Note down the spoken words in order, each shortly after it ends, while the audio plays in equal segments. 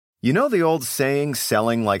You know the old saying,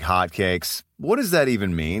 selling like hotcakes? What does that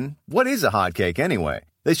even mean? What is a hotcake anyway?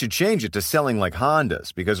 They should change it to selling like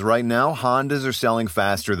Hondas, because right now Hondas are selling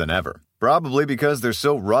faster than ever. Probably because they're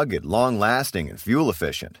so rugged, long-lasting, and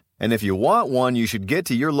fuel-efficient. And if you want one, you should get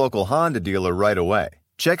to your local Honda dealer right away.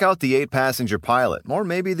 Check out the 8-passenger Pilot, or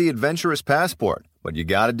maybe the adventurous Passport. But you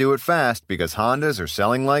gotta do it fast, because Hondas are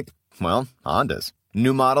selling like, well, Hondas.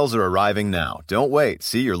 New models are arriving now. Don't wait.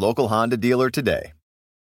 See your local Honda dealer today.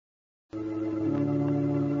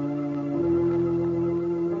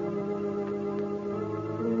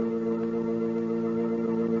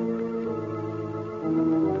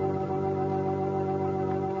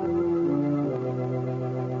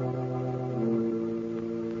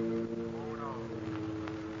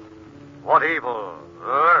 What evil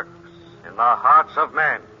lurks in the hearts of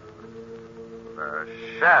men? The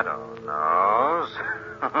shadow knows.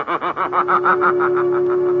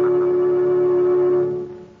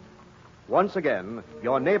 Once again,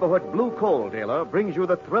 your neighborhood blue coal dealer brings you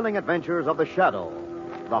the thrilling adventures of the Shadow,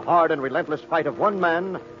 the hard and relentless fight of one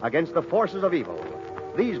man against the forces of evil.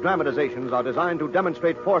 These dramatizations are designed to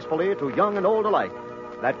demonstrate forcefully to young and old alike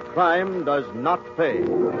that crime does not pay.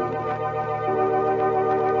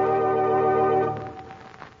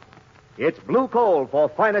 It's blue coal for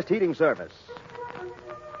finest heating service.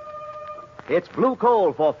 It's blue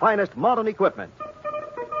coal for finest modern equipment.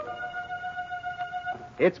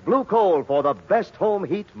 It's blue coal for the best home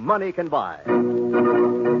heat money can buy.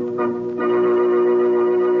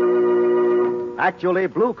 Actually,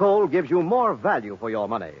 blue coal gives you more value for your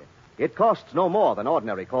money. It costs no more than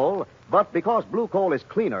ordinary coal, but because blue coal is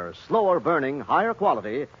cleaner, slower burning, higher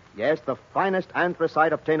quality, yes, the finest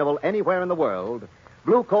anthracite obtainable anywhere in the world,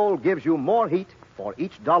 blue coal gives you more heat for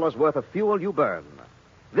each dollar's worth of fuel you burn.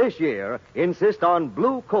 This year, insist on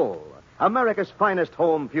blue coal, America's finest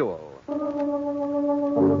home fuel.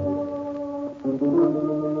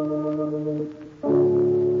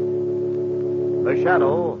 The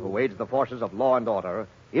Shadow, who aids the forces of law and order,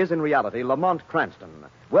 is in reality Lamont Cranston,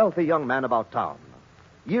 wealthy young man about town.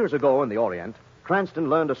 Years ago in the Orient, Cranston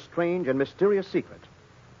learned a strange and mysterious secret,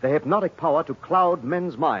 the hypnotic power to cloud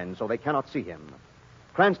men's minds so they cannot see him.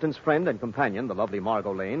 Cranston's friend and companion, the lovely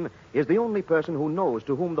Margot Lane, is the only person who knows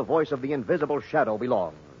to whom the voice of the invisible Shadow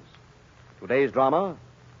belongs. Today's drama,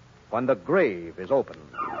 When the Grave is Open.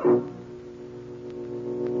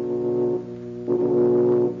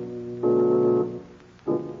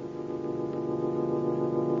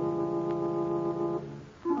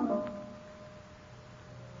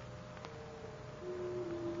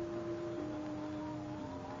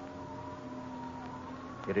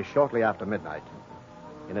 It is shortly after midnight.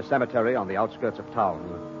 In a cemetery on the outskirts of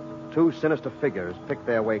town, two sinister figures pick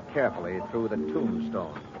their way carefully through the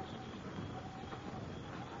tombstones.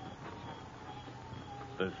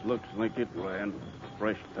 This looks like it, Rand.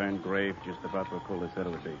 Fresh turned grave, just about what Cole said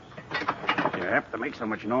it would be. You have to make so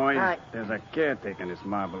much noise. There's a caretaker in this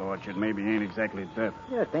marble orchard. Maybe he ain't exactly deaf.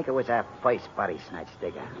 You think it was our first body snatch,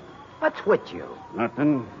 Digger? What's with you?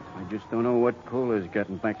 Nothing. I just don't know what Cole has got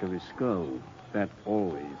in back of his skull. That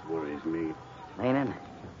always worries me. Leanin'?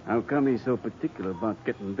 How come he's so particular about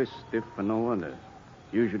getting this stiff for no other?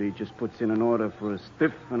 Usually he just puts in an order for a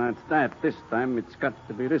stiff, and that's that. This time it's got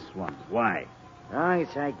to be this one. Why? As long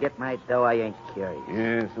as I get my dough, I ain't curious.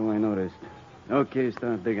 Yeah, so I noticed. Okay,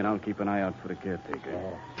 start digging. I'll keep an eye out for the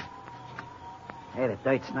caretaker. Hey, the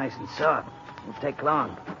dirt's nice and soft. Won't take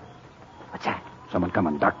long. What's that? Someone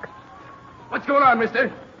coming, Doc. What's going on,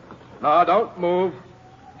 mister? No, don't move.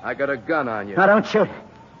 I got a gun on you. No, don't shoot.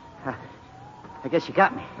 I guess you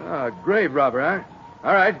got me. Oh, grave robber, huh?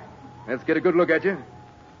 All right. Let's get a good look at you.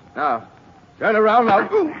 Now, turn around now.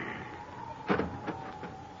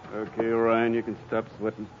 Okay, Ryan, you can stop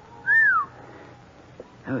sweating.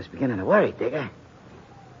 I was beginning to worry, Digger.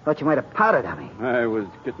 Thought you might have powdered on me. I was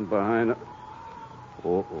getting behind.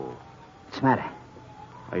 Uh-oh. What's the matter?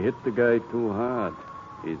 I hit the guy too hard.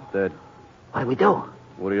 He's dead. What do we do?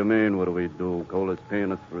 What do you mean, what do we do? Cole is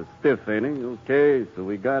paying us for a stiff, ain't he? Okay, so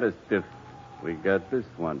we got a stiff. We got this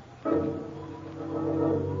one.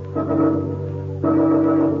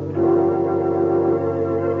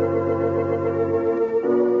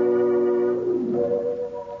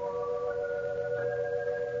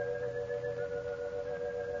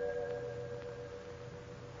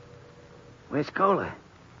 Where's Cola?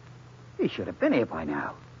 He should have been here by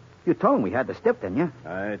now. You told him we had the stiff, didn't you?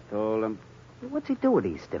 I told him. What's he do with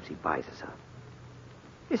these stiffs he buys us up?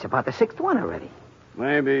 It's about the sixth one already.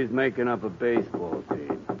 Maybe he's making up a baseball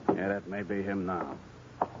team. Yeah, that may be him now.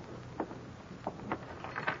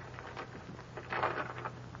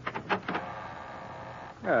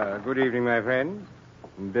 Good evening, my friend.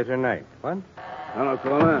 Bitter night. What? Hello,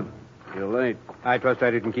 Cola. You're late. I trust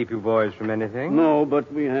I didn't keep you boys from anything? No,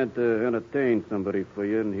 but we had to entertain somebody for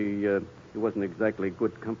you, and he wasn't exactly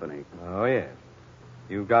good company. Oh, yes.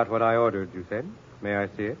 You got what I ordered, you said. May I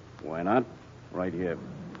see it? Why not? Right here.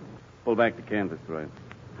 Pull back the canvas, Troy.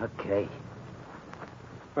 Okay.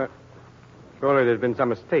 Surely there's been some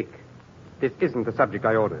mistake. This isn't the subject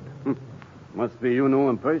I ordered. Must be you know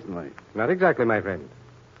him personally. Not exactly, my friend.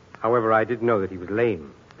 However, I did know that he was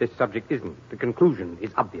lame. This subject isn't. The conclusion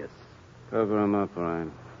is obvious. Cover him up,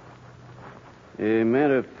 Ryan.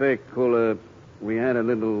 Matter of fact, Cola, we had a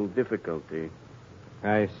little difficulty.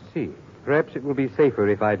 I see. Perhaps it will be safer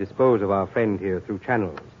if I dispose of our friend here through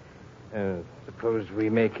channels. Suppose we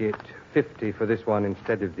make it 50 for this one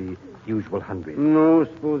instead of the usual 100. No,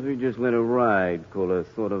 suppose we just let it ride, Cola,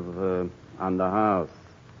 sort of on the house.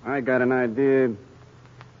 I got an idea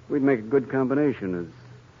we'd make a good combination as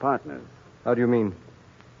partners. How do you mean?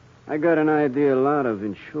 I got an idea a lot of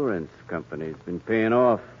insurance companies been paying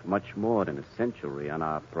off much more than a century on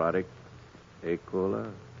our product. Hey, Cola?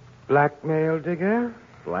 Blackmail, Digger?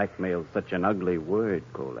 Blackmail's such an ugly word,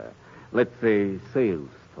 Cola. Let's say sales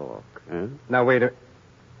talk, huh? Now, wait a...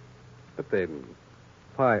 But then,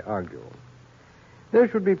 why argue? There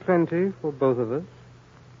should be plenty for both of us.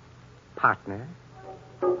 Partner.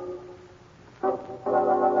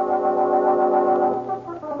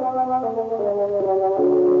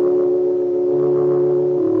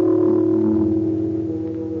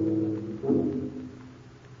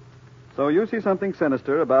 So you see something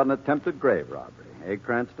sinister about an attempted grave robbery, eh,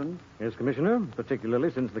 Cranston? Yes, Commissioner,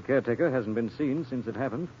 particularly since the caretaker hasn't been seen since it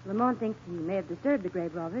happened. Lamont thinks he may have disturbed the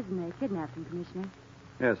grave robbers and they kidnapped him, Commissioner.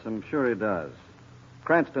 Yes, I'm sure he does.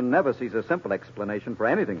 Cranston never sees a simple explanation for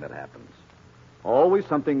anything that happens. Always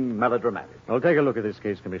something melodramatic. Well, take a look at this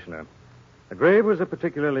case, Commissioner. The grave was a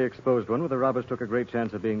particularly exposed one where the robbers took a great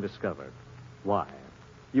chance of being discovered. Why?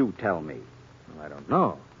 You tell me. Well, I don't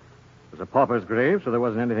know. It was a pauper's grave, so there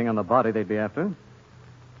wasn't anything on the body they'd be after. And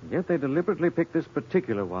yet they deliberately picked this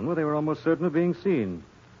particular one where they were almost certain of being seen.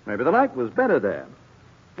 Maybe the light was better there.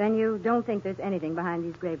 Then you don't think there's anything behind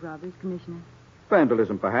these grave robberies, Commissioner?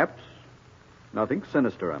 Vandalism, perhaps. Nothing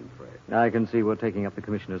sinister, I'm afraid. I can see we're taking up the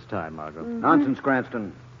Commissioner's time, Margot. Nonsense,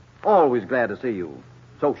 Cranston. Always glad to see you.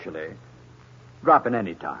 Socially. Drop in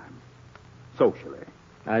any time. Socially.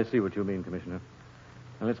 I see what you mean, Commissioner.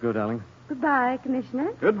 Now, let's go, darling. Goodbye,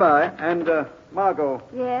 Commissioner. Goodbye. And, Margot,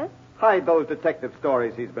 Yes? hide those detective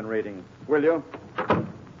stories he's been reading, will you?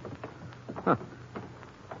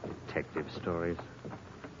 Detective stories.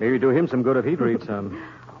 Maybe do him some good if he'd read some.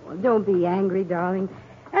 Oh, don't be angry, darling.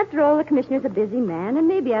 After all, the Commissioner's a busy man, and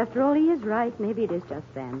maybe after all he is right. Maybe it is just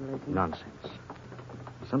vandalism. Nonsense.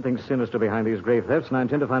 Something sinister behind these grave thefts, and I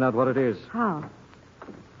intend to find out what it is. How?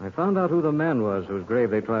 I found out who the man was whose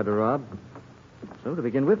grave they tried to rob. So, to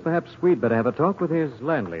begin with, perhaps we'd better have a talk with his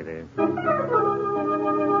landlady.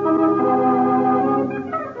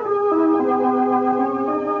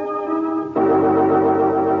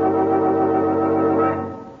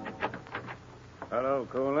 Hello,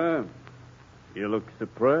 Cola. You look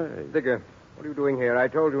surprised. Digger, what are you doing here? I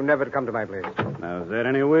told you never to come to my place. Now, is that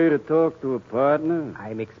any way to talk to a partner?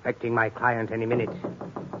 I'm expecting my client any minute.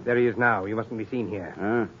 There he is now. You mustn't be seen here.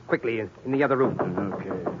 Huh? Quickly, in the other room.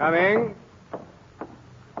 Okay. Coming.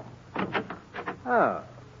 Ah,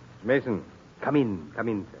 Mason. Come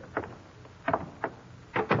in, sir.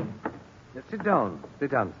 Sit down,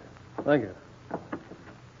 sir. Thank you.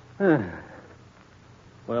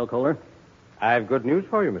 Well, Kohler? I've good news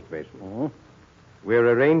for you, Mr. Mason. Oh? We're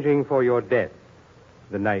arranging for your death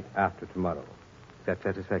the night after tomorrow. Is that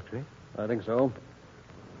satisfactory? I think so.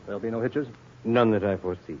 There'll be no hitches? None that I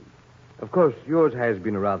foresee. Of course, yours has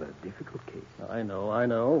been a rather difficult case. I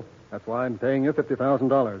know. That's why I'm paying you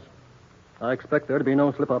 $50,000. I expect there to be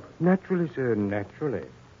no slip-up. Naturally, sir, naturally.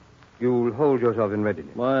 You'll hold yourself in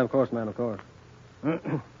readiness. Why, of course, man, of course.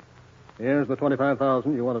 Here's the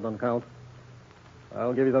 $25,000 you wanted on count.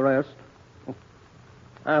 I'll give you the rest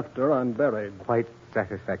after I'm buried. Quite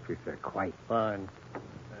satisfactory, sir, quite. Fine.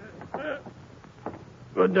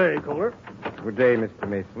 Good day, Kohler. Good day, Mr.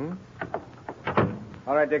 Mason.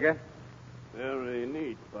 All right, Digger. Very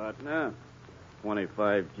neat, partner.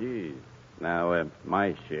 25 G's. Now,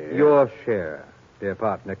 my share. Your share, dear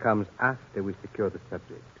partner, comes after we secure the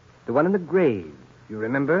subject. The one in the grave, you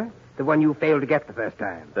remember? The one you failed to get the first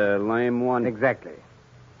time. The lame one? Exactly.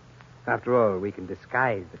 After all, we can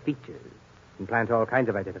disguise the features and plant all kinds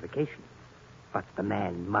of identification. But the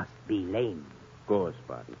man must be lame. Of course,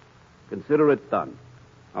 partner. Consider it done.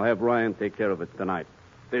 I'll have Ryan take care of it tonight.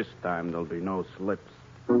 This time there'll be no slips.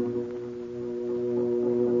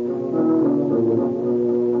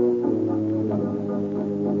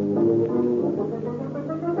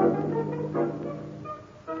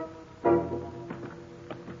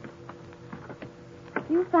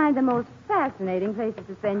 find the most fascinating places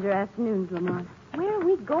to spend your afternoons, Lamont. Where are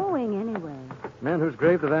we going, anyway? The man whose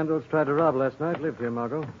grave the vandals tried to rob last night lived here,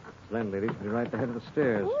 Margot. His landlady should be right at the head of the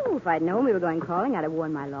stairs. Oh, if I'd known we were going calling, I'd have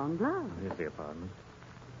worn my long gloves. Here's the apartment.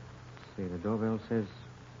 See, the doorbell says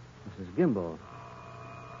Mrs. Gimble.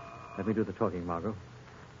 Let me do the talking, Margot.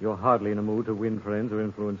 You're hardly in a mood to win friends or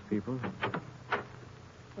influence people.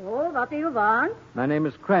 Oh, what do you want? My name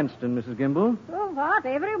is Cranston, Mrs. Gimble. Oh, what?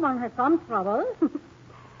 Everyone has some trouble.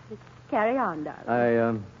 Carry on,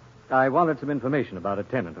 darling. I wanted some information about a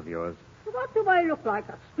tenant of yours. What do I look like,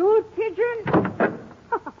 a stool pigeon?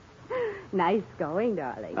 Nice going,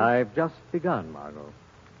 darling. I've just begun, Margot.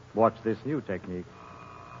 Watch this new technique.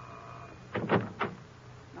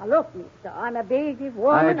 Now, look, mister, I'm a baby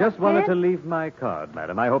woman. I just wanted to leave my card,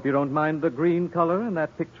 madam. I hope you don't mind the green color and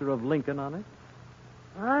that picture of Lincoln on it.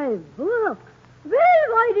 Aye, look. Well,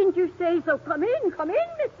 why didn't you say so? Come in,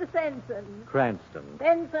 Mr. Sensen. Cranston.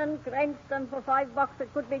 Sensen, Cranston, for $5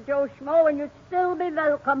 it could be Joe Schmo, and you'd still be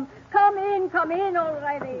welcome. Come in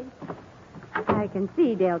already. I can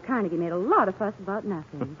see Dale Carnegie made a lot of fuss about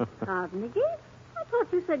nothing. Carnegie? I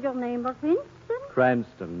thought you said your name was Winston.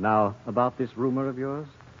 Cranston. Now, about this rumor of yours?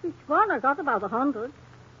 Which one? I got about 100.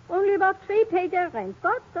 Only about 3 paid their rent,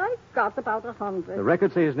 but I got about 100. The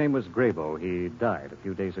records say his name was Grabo. He died a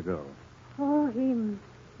few days ago. Oh, him.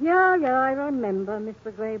 Yeah, I remember,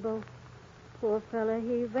 Mr. Grabo. Poor fella,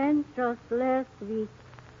 he went just last week.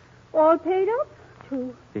 All paid up,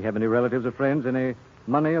 too. Did he have any relatives or friends, any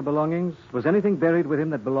money or belongings? Was anything buried with him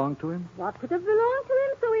that belonged to him? What could have belonged to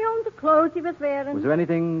him? So he owned the clothes he was wearing. Was there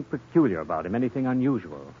anything peculiar about him, anything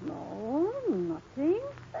unusual? No, nothing.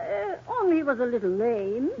 Only he was a little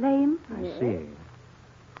lame. Lame? I see.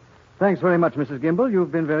 Thanks very much, Mrs. Gimble.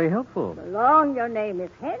 You've been very helpful. So long your name is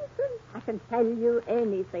Hanson, I can tell you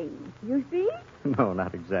anything. You see? No,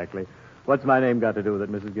 not exactly. What's my name got to do with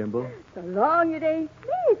it, Mrs. Gimble? So long it ain't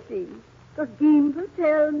Macy. Does Gimble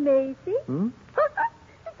tell Macy?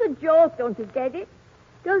 It's a joke, don't you get it?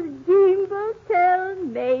 Does Gimble tell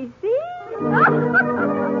Macy?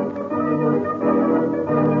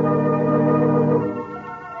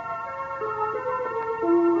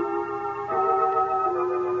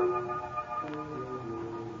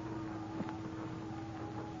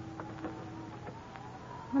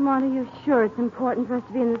 Lamont, are you sure it's important for us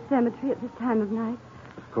to be in the cemetery at this time of night?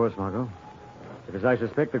 Of course, Margot. If, as I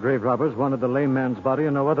suspect, the grave robbers wanted the lame man's body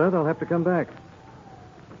and no other, they'll have to come back.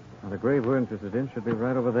 Now, the grave we're interested in should be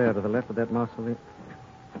right over there to the left of that mausoleum.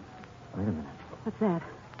 Wait a minute. What's that?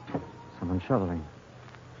 Someone's shoveling.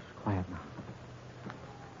 Quiet now.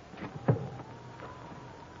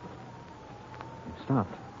 They've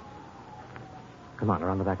stopped. Come on,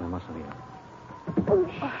 around the back of the mausoleum.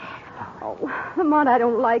 Oh, Lamont, I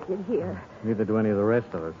don't like it here. Neither do any of the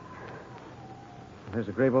rest of us. There's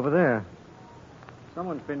a grave over there.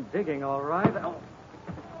 Someone's been digging, all right. Oh.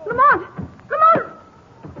 Lamont! Lamont!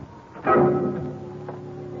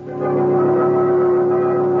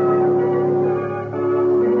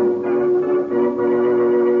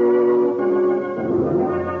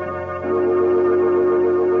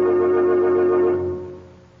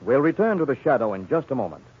 We'll return to the shadow in just a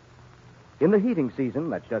moment. In the heating season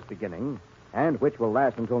that's just beginning, and which will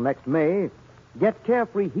last until next May, get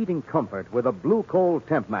carefree heating comfort with a Blue Coal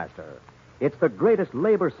Temp Master. It's the greatest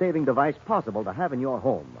labor-saving device possible to have in your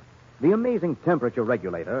home. The amazing temperature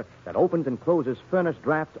regulator that opens and closes furnace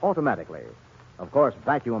drafts automatically. Of course,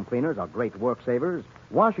 vacuum cleaners are great work savers.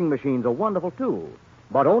 Washing machines are wonderful, too.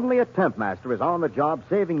 But only a Temp Master is on the job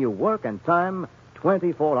saving you work and time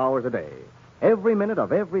 24 hours a day. Every minute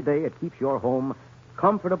of every day, it keeps your home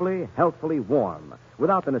comfortably, healthfully warm,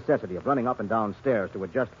 without the necessity of running up and down stairs to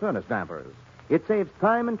adjust furnace dampers. It saves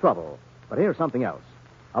time and trouble. But here's something else.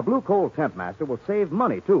 A Blue Coal Temp Master will save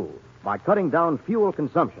money, too, by cutting down fuel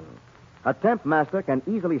consumption. A Temp Master can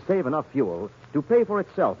easily save enough fuel to pay for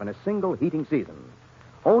itself in a single heating season.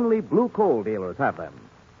 Only Blue Coal dealers have them.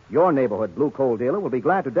 Your neighborhood Blue Coal dealer will be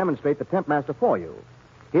glad to demonstrate the Temp Master for you.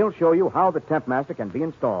 He'll show you how the Temp Master can be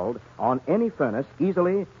installed on any furnace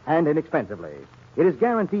easily and inexpensively. It is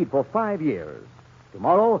guaranteed for 5 years.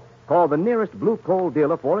 Tomorrow, call the nearest Blue Coal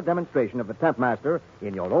dealer for a demonstration of the Temp Master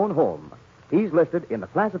in your own home. He's listed in the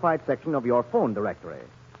classified section of your phone directory.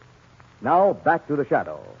 Now, back to the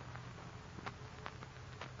shadow.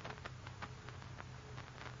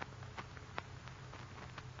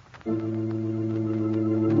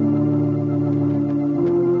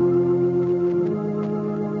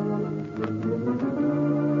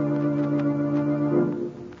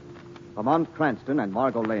 Lamont Cranston and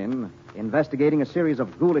Margot Lane, investigating a series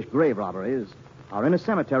of ghoulish grave robberies, are in a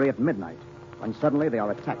cemetery at midnight when suddenly they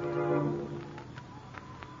are attacked.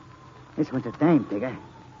 This one's a dame, Digger.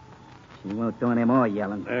 She won't do any more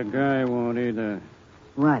yelling. That guy won't either.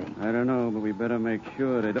 What? I don't know, but we better make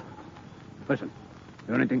sure they don't... Listen.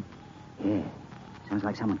 Hear anything? Yeah. Sounds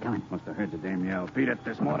like someone coming. Must have heard the dame yell. Beat it.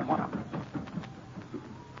 There's more than one of them.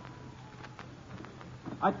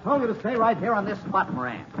 I told you to stay right here on this spot,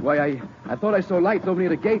 Moran. Why, I thought I saw lights over near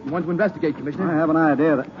the gate and one to investigate, Commissioner. I have an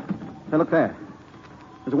idea that... Hey, look there.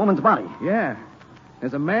 There's a woman's body. Yeah.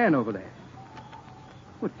 There's a man over there.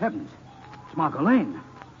 Good heavens. It's Margot Lane.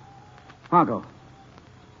 Margot.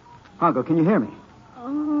 Margot, can you hear me?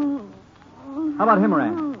 Oh. How about him,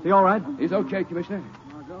 Moran? Is he all right? He's okay, Commissioner.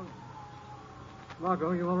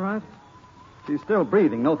 Margot, you all right? She's still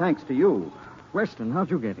breathing, no thanks to you. Weston,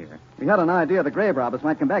 how'd you get here? We had an idea the grave robbers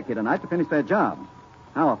might come back here tonight to finish their job.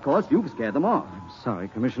 Now, of course, you've scared them off. I'm sorry,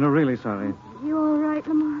 Commissioner, really sorry. You all right,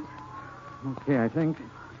 Lamont? Okay, I think.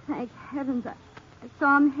 Thank heavens. I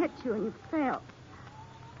saw him hit you and you fell.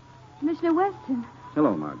 Commissioner Weston.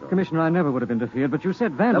 Hello, Margot. Commissioner, I never would have interfered, but you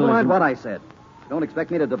said Never vandalism. mind what I said. Don't expect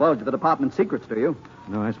me to divulge the department's secrets, do you?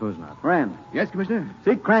 No, I suppose not. Rand, Yes, Commissioner?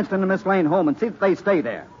 seek Cranston and Miss Lane home and see that they stay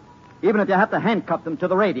there. Even if you have to handcuff them to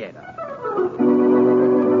the radiator.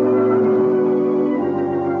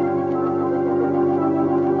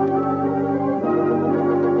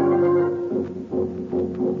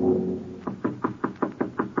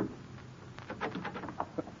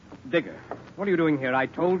 Digger, what are you doing here? I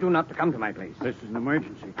told you not to come to my place. This is an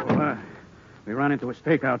emergency, Cola. We ran into a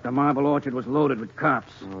stakeout. The Marble Orchard was loaded with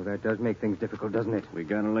cops. Oh, that does make things difficult, doesn't it? We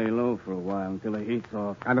gotta lay low for a while until the heat's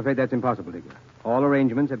off. I'm afraid that's impossible, Digger. All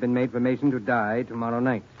arrangements have been made for Mason to die tomorrow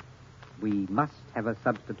night. We must have a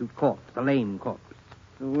substitute corpse, a Lane corpse.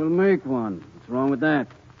 So we'll make one. What's wrong with that?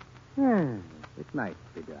 It might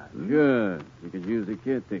be done. Sure. We could use the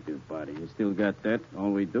caretaker's body. You still got that?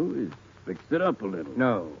 All we do is fix it up a little.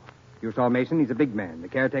 No. You saw Mason. He's a big man. The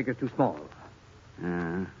caretaker's too small.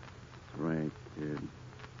 That's right.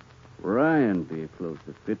 Ryan be a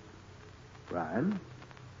closer fit. Ryan?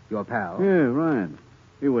 Your pal? Yeah, Ryan.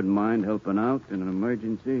 He wouldn't mind helping out in an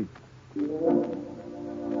emergency.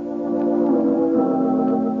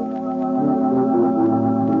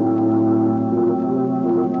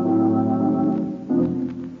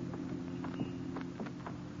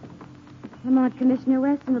 Lamont, Commissioner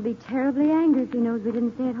Weston will be terribly angry if he knows we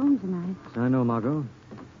didn't stay at home tonight. I know, Margot.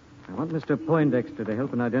 I want Mr. Poindexter to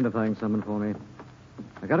help in identifying someone for me.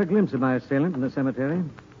 I got a glimpse of my assailant in the cemetery.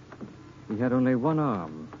 He had only one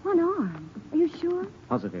arm. One arm? Are you sure?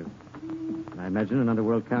 Positive. I imagine an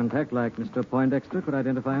underworld contact like Mr. Poindexter could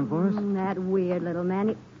identify him for us. That weird little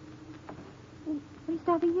man. What are you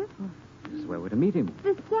stopping here for? This is where we're to meet him.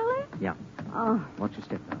 The cellar? Yeah. Oh. Watch your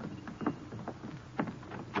step now.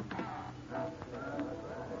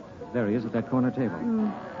 There he is at that corner table.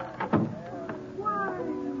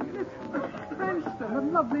 Cranston, the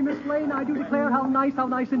lovely Miss Lane, I do declare how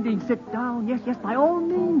nice indeed. Sit down. Yes, by all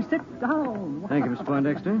means, sit down. Thank you, Mr.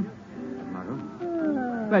 Poindexter.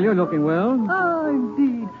 Margot. Well, you're looking well. Ah,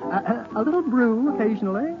 indeed. A little brew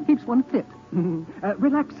occasionally keeps one fit.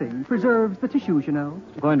 Relaxing, preserves the tissues, you know.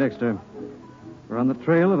 Mr. Poindexter, we're on the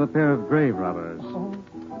trail of a pair of grave robbers. Oh,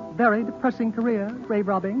 very depressing career, grave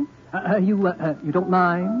robbing. You don't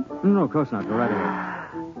mind? No, of course not. Go right ahead.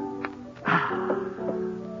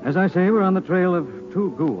 As I say, we're on the trail of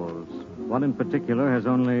two ghouls. One in particular has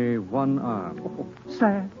only one arm. Oh,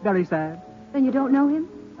 sad, very sad. Then you don't know him?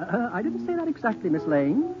 I didn't say that exactly, Miss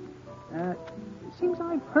Lane. Seems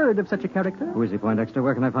I've heard of such a character. Who is he, Poindexter?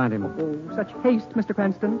 Where can I find him? Oh, such haste, Mr.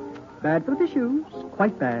 Cranston. Bad for the tissues.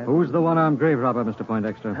 Quite bad. Who's the one-armed grave robber, Mr.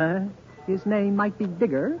 Poindexter? His name might be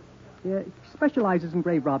Digger. He specializes in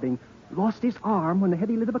grave robbing. Lost his arm when the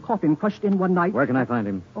heavy lid of a coffin crushed in one night. Where can I find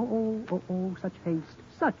him? Oh, such haste.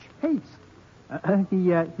 Such haste. He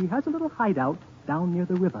has a little hideout down near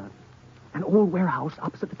the river. An old warehouse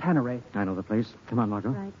opposite the tannery. I know the place. Come on,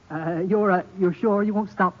 Margot. Right. You're sure you won't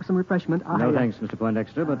stop for some refreshment? No, thanks, Mr.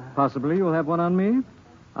 Poindexter, but possibly you'll have one on me.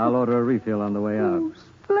 I'll order a refill on the way out. Oh,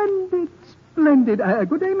 splendid.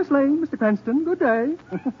 Good day, Miss Lane, Mr. Cranston. Good day.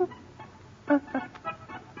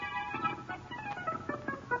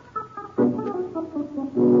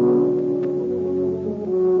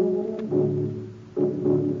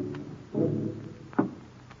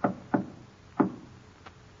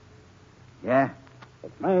 Yeah?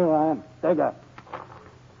 It's me, Ryan. Digger.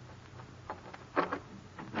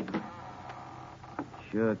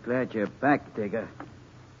 Sure glad you're back, Digger.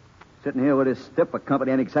 Sitting here with this stiffer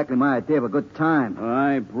company ain't exactly my idea of a good time.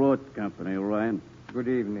 I brought company, Ryan. Good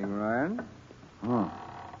evening, Ryan. Oh,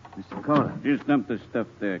 Mr. Kohler. Just dump the stuff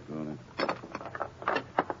there, Cola.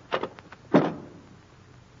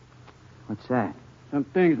 What's that? Some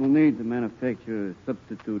things will need to manufacture a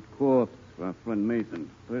substitute corpse for our friend Mason.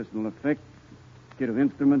 Personal effects, kit of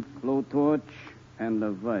instruments, blowtorch, and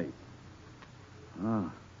a vice. Ah.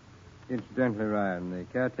 Incidentally, Ryan, the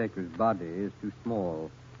caretaker's body is too small.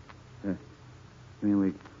 You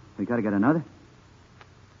mean we got to get another?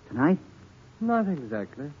 Tonight? Not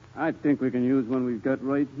exactly. I think we can use one we've got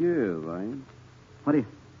right here, Ryan. What do you...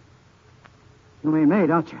 You mean me,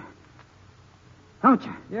 don't you? Don't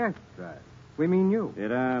you? Yes, Ryan. We mean you. Sit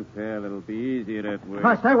down, pal. It'll be easier that way.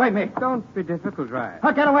 Oh, stay away, me. Don't be difficult, Ryan.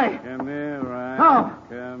 Oh, get away. Come here, Ryan. No.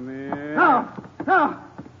 Come here. No. No.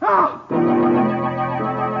 No.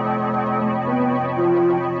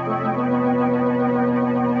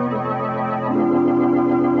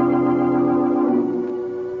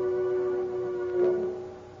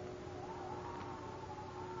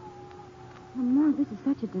 Lamont, this is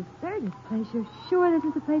such a deserted place. You're sure this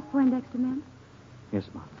is the place Poindexter meant? Yes,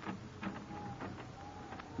 Mom.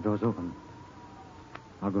 The door's open.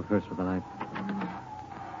 I'll go first with the light.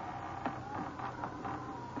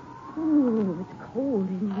 Oh, it's cold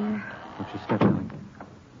in there. Watch your step, darling.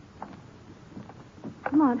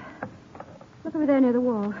 Lamont, look over there near the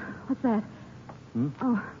wall. What's that? Hmm?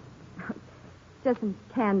 Oh, just some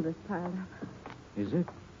canvas piled up. Is it?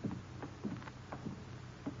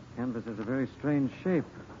 Canvas has a very strange shape.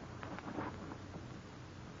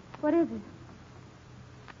 What is it?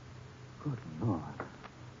 Good Lord.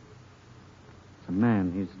 It's a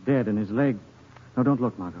man. He's dead, and his leg... No, don't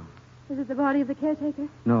look, Margot. Is it the body of the caretaker?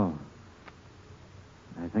 No.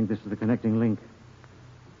 I think this is the connecting link.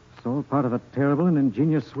 It's all part of a terrible and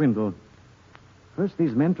ingenious swindle. First,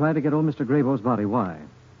 these men tried to get old Mr. Graybow's body. Why?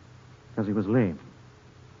 Because he was lame.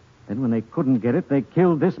 Then, when they couldn't get it, they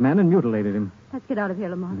killed this man and mutilated him. Let's get out of here,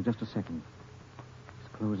 Lamont. Just a second. His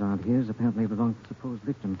clothes aren't his. Apparently belong to the supposed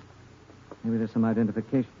victim. Maybe there's some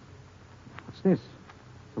identification. What's this?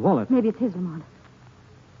 It's a wallet. Maybe it's his, Lamont.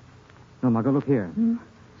 No, Margot, look here. Hmm?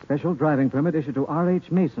 Special driving permit issued to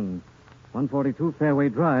R.H. Mason, 142 Fairway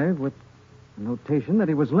Drive, with a notation that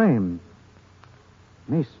he was lame.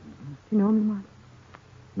 Mason? Do you know him, Lamont?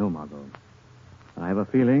 No, Margot. I have a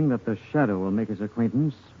feeling that the Shadow will make his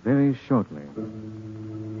acquaintance very shortly.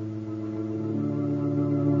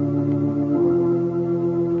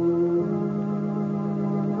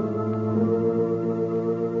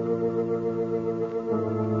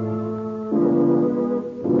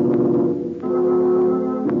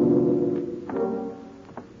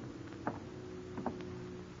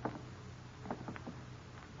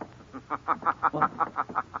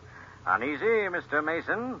 Uneasy, Mr.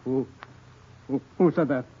 Mason. Who said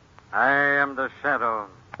that? I am the Shadow.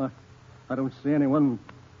 I don't see anyone.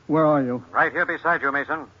 Where are you? Right here beside you,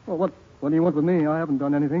 Mason. Well, what do you want with me? I haven't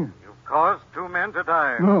done anything. You've caused 2 men to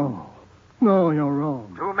die. No, you're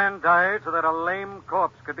wrong. 2 men died so that a lame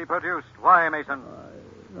corpse could be produced. Why, Mason?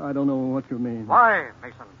 I don't know what you mean. Why,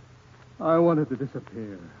 Mason? I wanted to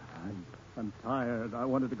disappear. I'm tired. I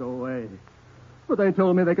wanted to go away. But they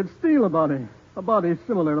told me they could steal a body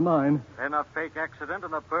similar to mine. Then a fake accident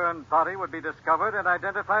and the burned body would be discovered and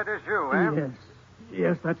identified as you, eh?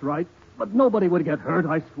 Yes, that's right. But nobody would get hurt,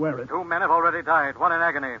 I swear it. 2 men have already died, 1 in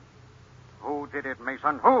agony. Who did it,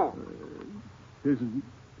 Mason? Who?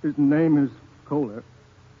 His name is Kohler.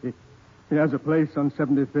 He has a place on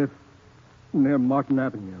 75th near Martin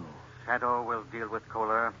Avenue. Shadow will deal with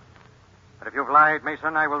Kohler. But if you've lied,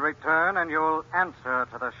 Mason, I will return and you'll answer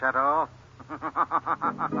to the Shadow.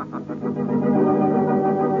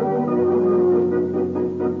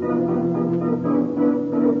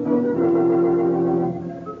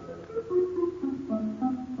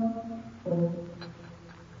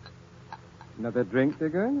 Another drink,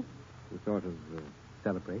 Digger? To sort of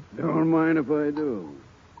celebrate? Don't mind if I do.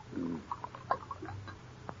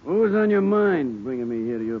 What was on your mind bringing me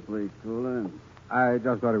here to your place, Kohler? I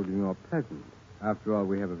just thought it would be more pleasant. After all,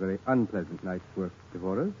 we have a very unpleasant night's work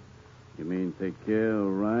before us. You mean take care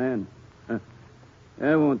of Ryan?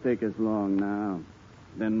 That won't take us long now.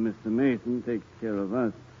 Then Mr. Mason takes care of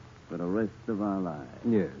us for the rest of our lives.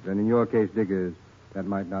 Yes, and in your case, Diggers, that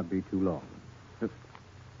might not be too long.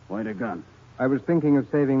 Why the gun? I was thinking of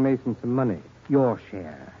saving Mason some money. Your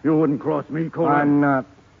share. You wouldn't cross me, Kohler. I'm not.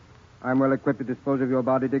 I'm well equipped to dispose of your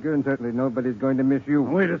body, Digger, and certainly nobody's going to miss you.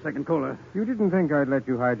 Wait a second, Kohler. You didn't think I'd let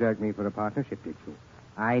you hijack me for a partnership, did you?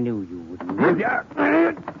 I knew you wouldn't.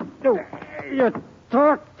 You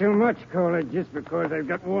talk too much, Kohler. Just because I've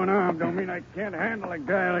got one arm don't mean I can't handle a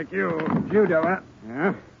guy like you. Judo, huh?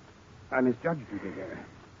 Yeah? I misjudged you, Digger.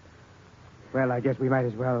 Well, I guess we might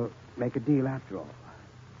as well make a deal after all.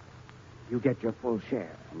 You get your full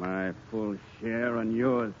share. My full share and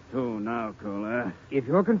yours, too, now, Kohler. If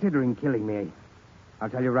you're considering killing me, I'll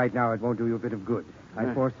tell you right now, it won't do you a bit of good.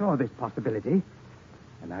 I foresaw this possibility,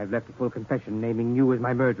 and I've left a full confession naming you as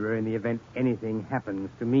my murderer in the event anything happens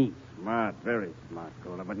to me. Smart, very smart,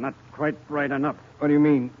 Kohler, but not quite bright enough. What do you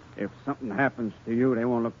mean? If something happens to you, they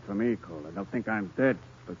won't look for me, Kohler. They'll think I'm dead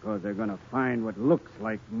because they're going to find what looks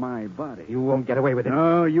like my body. You won't get away with it.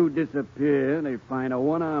 No, you disappear. They find a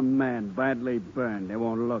one-armed man badly burned. They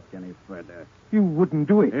won't look any further. You wouldn't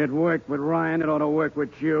do it. It worked with Ryan. It ought to work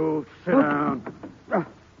with you. Sit down.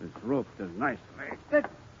 This rope does nicely.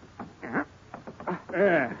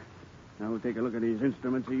 There. Now we'll take a look at these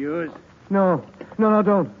instruments of yours. No,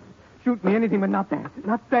 don't. Shoot me, anything but not that.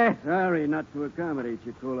 Not that. Sorry not to accommodate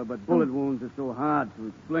you, Kohler, but bullet wounds are so hard to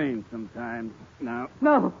explain sometimes. Now.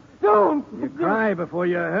 No, don't. You cry before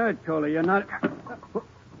you're hurt, Kohler. You're not...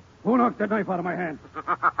 Who knocked that knife out of my hand?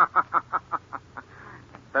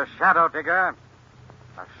 The Shadow, Digger.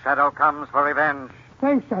 The Shadow comes for revenge.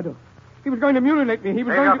 Thanks, Shadow. He was going to mutilate me. He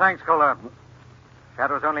was Save going your to... thanks, Kohler.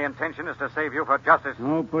 Shadow's only intention is to save you for justice.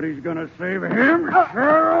 Nobody's going to save him.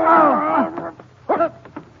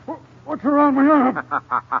 What's around my arm?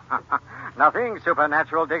 Nothing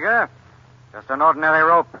supernatural, Digger. Just an ordinary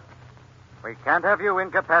rope. We can't have you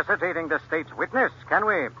incapacitating the state's witness, can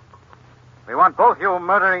we? We want both you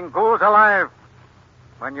murdering ghouls alive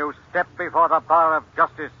when you step before the bar of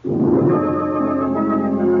justice.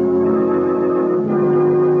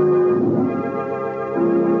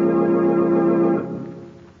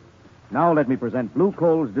 Now let me present Blue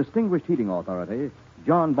Coal's distinguished heating authority,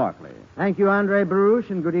 John Barclay. Thank you, Andre Baruch,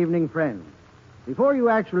 and good evening, friends. Before you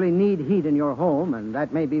actually need heat in your home, and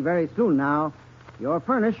that may be very soon now, your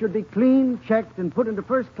furnace should be cleaned, checked, and put into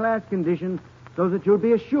first-class condition so that you'll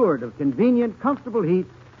be assured of convenient, comfortable heat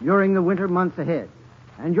during the winter months ahead.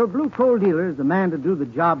 And your Blue Coal dealer is the man to do the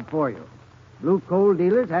job for you. Blue Coal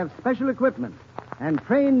dealers have special equipment and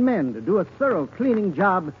trained men to do a thorough cleaning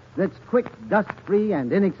job that's quick, dust-free,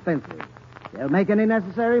 and inexpensive. They'll make any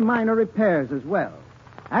necessary minor repairs as well.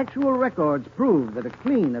 Actual records prove that a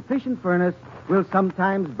clean, efficient furnace will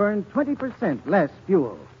sometimes burn 20% less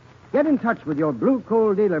fuel. Get in touch with your Blue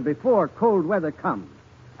Coal dealer before cold weather comes.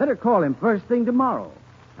 Better call him first thing tomorrow.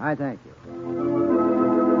 I thank you.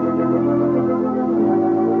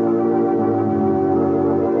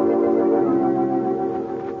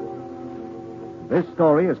 This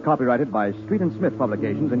story is copyrighted by Street and Smith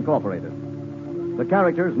Publications, Incorporated. The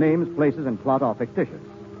characters, names, places, and plot are fictitious.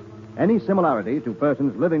 Any similarity to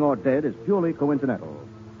persons living or dead is purely coincidental.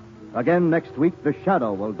 Again, next week, The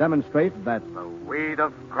Shadow will demonstrate that the weed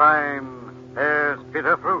of crime bears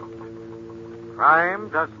bitter fruit. Crime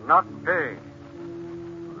does not pay.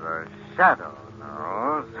 The Shadow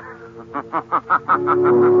knows.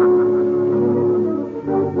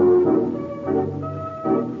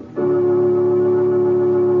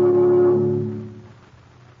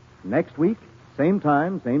 Next week, same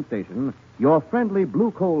time, same station, your friendly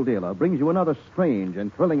Blue Coal dealer brings you another strange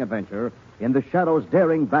and thrilling adventure in The Shadow's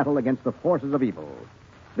daring battle against the forces of evil.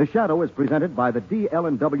 The Shadow is presented by the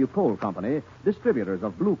D.L.&W. Coal Company, distributors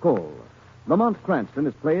of Blue Coal. Lamont Cranston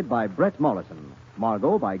is played by Brett Morrison.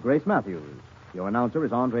 Margot by Grace Matthews. Your announcer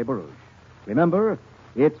is Andre Baruch. Remember,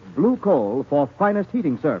 it's Blue Coal for finest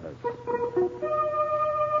heating service.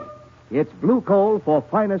 It's Blue Coal for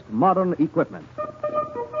finest modern equipment.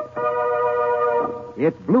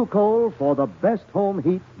 It's Blue Coal for the best home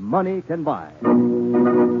heat money can buy.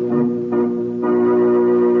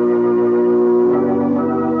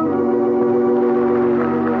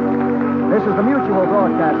 This is the Mutual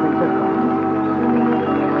Broadcasting System.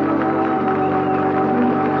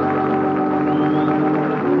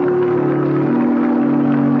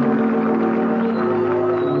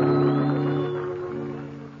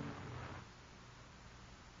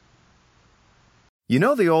 You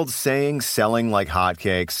know the old saying, selling like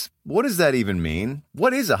hotcakes? What does that even mean?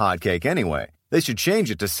 What is a hotcake anyway? They should change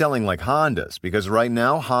it to selling like Hondas, because right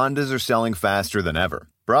now Hondas are selling faster than ever.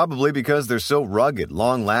 Probably because they're so rugged,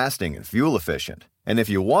 long-lasting, and fuel-efficient. And if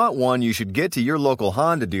you want one, you should get to your local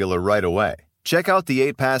Honda dealer right away. Check out the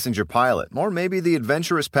 8-passenger Pilot, or maybe the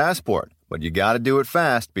adventurous Passport. But you gotta do it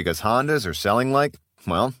fast, because Hondas are selling like,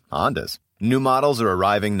 well, Hondas. New models are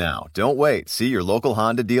arriving now. Don't wait. See your local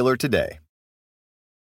Honda dealer today.